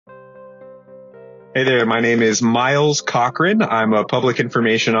Hey there, my name is Miles Cochran. I'm a public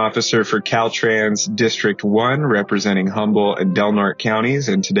information officer for Caltrans District 1, representing Humboldt and Del Norte counties.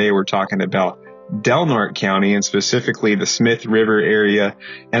 And today we're talking about Del Norte County and specifically the Smith River area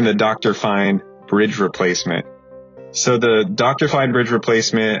and the Dr. Fine Bridge replacement. So the Dr. Fine Bridge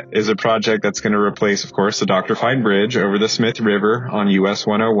replacement is a project that's going to replace, of course, the Dr. Fine Bridge over the Smith River on US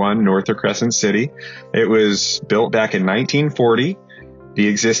 101 north of Crescent City. It was built back in 1940. The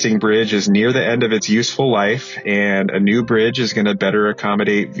existing bridge is near the end of its useful life, and a new bridge is going to better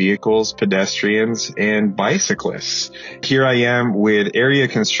accommodate vehicles, pedestrians, and bicyclists. Here I am with area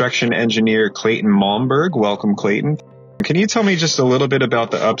construction engineer Clayton Malmberg. Welcome, Clayton. Can you tell me just a little bit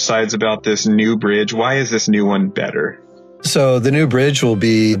about the upsides about this new bridge? Why is this new one better? So the new bridge will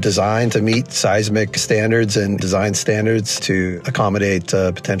be designed to meet seismic standards and design standards to accommodate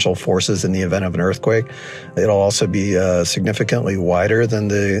potential forces in the event of an earthquake. It'll also be significantly wider than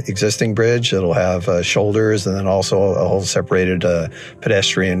the existing bridge. It'll have shoulders and then also a whole separated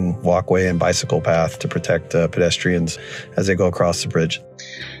pedestrian walkway and bicycle path to protect pedestrians as they go across the bridge.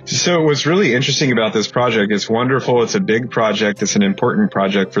 So what's really interesting about this project, it's wonderful. It's a big project. It's an important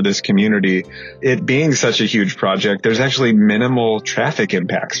project for this community. It being such a huge project, there's actually minimal traffic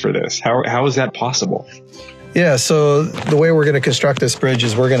impacts for this. How is that possible? Yeah, so the way we're going to construct this bridge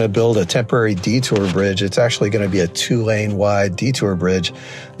is we're going to build a temporary detour bridge. It's actually going to be a 2-lane wide detour bridge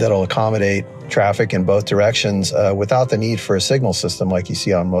that'll accommodate traffic in both directions without the need for a signal system like you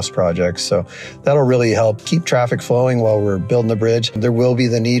see on most projects. So that'll really help keep traffic flowing while we're building the bridge. There will be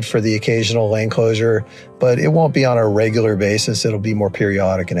the need for the occasional lane closure, but it won't be on a regular basis. It'll be more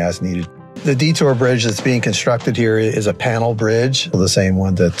periodic and as needed. The detour bridge that's being constructed here is a panel bridge, the same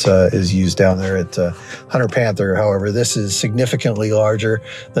one that is used down there at Hunter Panther. However, this is significantly larger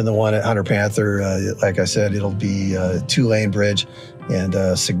than the one at Hunter Panther. Like I said, it'll be a 2-lane bridge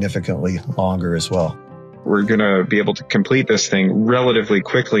and significantly longer as well. We're going to be able to complete this thing relatively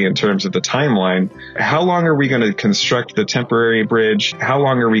quickly in terms of the timeline. How long are we going to construct the temporary bridge? How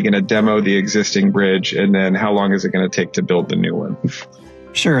long are we going to demo the existing bridge? And then how long is it going to take to build the new one?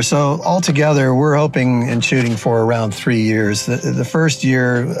 Sure. So altogether, we're hoping and shooting for around 3 years. The first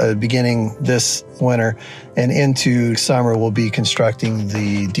year, beginning this winter and into summer, we'll be constructing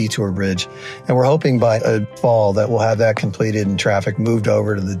the detour bridge. And we're hoping by fall that we'll have that completed and traffic moved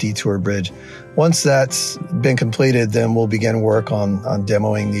over to the detour bridge. Once that's been completed, then we'll begin work on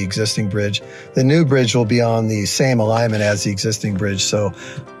demoing the existing bridge. The new bridge will be on the same alignment as the existing bridge. So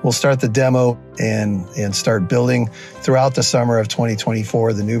we'll start the demo and start building throughout the summer of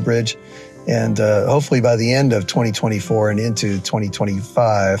 2024, the new bridge. And hopefully by the end of 2024 and into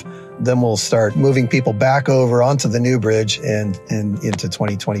 2025, then we'll start moving people back over onto the new bridge, and into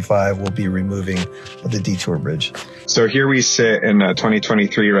 2025, we'll be removing the detour bridge. So here we sit in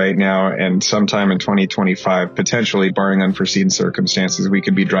 2023 right now, and sometime in 2025, potentially barring unforeseen circumstances, we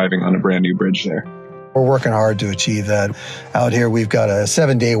could be driving on a brand new bridge there. We're working hard to achieve that. Out here, we've got a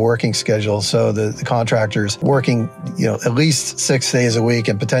 7-day working schedule. So the contractor's working, at least 6 days a week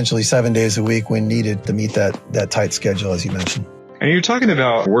and potentially 7 days a week when needed to meet that tight schedule, as you mentioned. And you're talking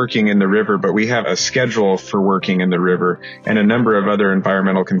about working in the river, but we have a schedule for working in the river and a number of other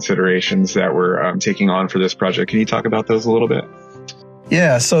environmental considerations that we're taking on for this project. Can you talk about those a little bit?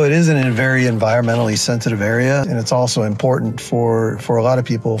 Yeah, so it is in a very environmentally sensitive area, and it's also important for a lot of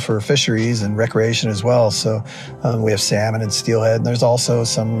people for fisheries and recreation as well. So we have salmon and steelhead, and there's also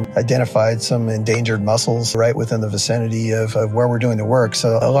some endangered mussels right within the vicinity of where we're doing the work.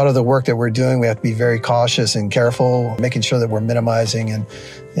 So a lot of the work that we're doing, we have to be very cautious and careful, making sure that we're minimizing and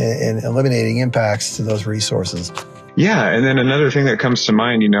eliminating impacts to those resources. Yeah, and then another thing that comes to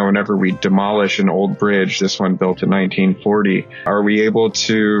mind, whenever we demolish an old bridge, this one built in 1940, are we able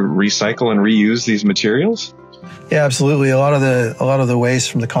to recycle and reuse these materials? Yeah, absolutely. A lot of the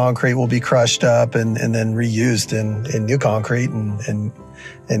waste from the concrete will be crushed up and then reused in new concrete and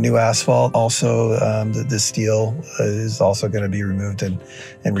new asphalt. Also, the steel is also going to be removed and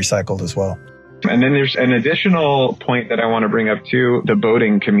recycled as well. And then there's an additional point that I want to bring up too. The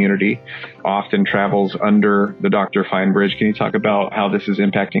boating community often travels under the Dr. Fine Bridge. Can you talk about how this is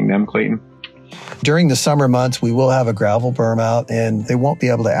impacting them, Clayton? During the summer months, we will have a gravel berm out, and they won't be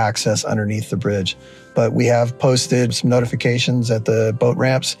able to access underneath the bridge. But we have posted some notifications at the boat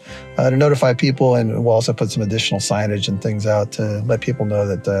ramps to notify people, and we'll also put some additional signage and things out to let people know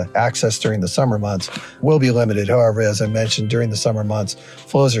that the access during the summer months will be limited. However, as I mentioned, during the summer months,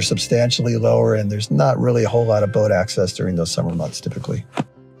 flows are substantially lower, and there's not really a whole lot of boat access during those summer months typically.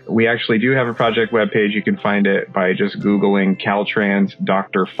 We actually do have a project webpage. You can find it by just Googling Caltrans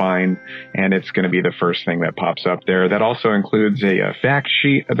Dr. Fine, and it's going to be the first thing that pops up there. That also includes a fact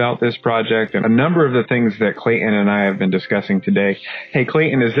sheet about this project and a number of the things that Clayton and I have been discussing today. Hey,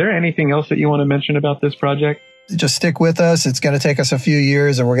 Clayton, is there anything else that you want to mention about this project? Just stick with us. It's going to take us a few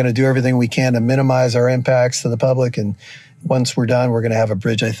years, and we're going to do everything we can to minimize our impacts to the public. And once we're done, we're going to have a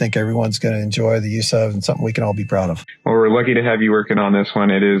bridge I think everyone's going to enjoy the use of and something we can all be proud of. Well, we're lucky to have you working on this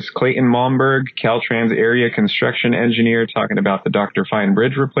one. It is Clayton Malmberg, Caltrans area construction engineer, talking about the Dr. Fine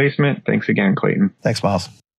Bridge replacement. Thanks again, Clayton. Thanks, Miles.